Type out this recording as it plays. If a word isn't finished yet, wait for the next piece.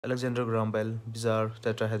Alexander Graham Bell, Bizarre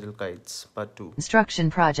Tetrahedral Kites, Part 2. Construction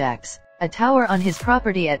projects. A tower on his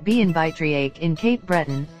property at B in Baitriache in Cape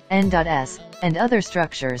Breton, N.S., and other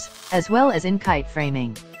structures, as well as in kite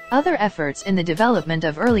framing. Other efforts in the development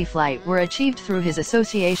of early flight were achieved through his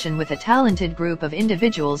association with a talented group of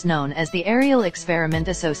individuals known as the Aerial Experiment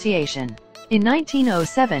Association. In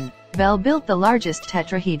 1907, Bell built the largest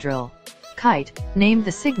tetrahedral kite, named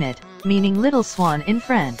the Cygnet, meaning little swan in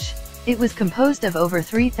French. It was composed of over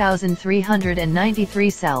 3,393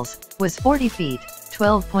 cells, was 40 feet,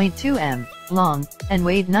 12.2 m, long, and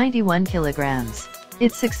weighed 91 kilograms.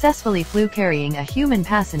 It successfully flew carrying a human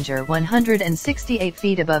passenger 168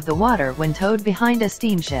 feet above the water when towed behind a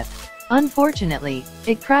steamship. Unfortunately,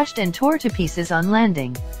 it crashed and tore to pieces on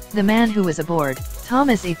landing. The man who was aboard,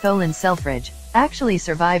 Thomas E. Tholen Selfridge, actually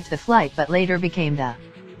survived the flight but later became the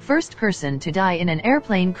first person to die in an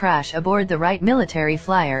airplane crash aboard the Wright military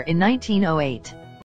flyer in 1908.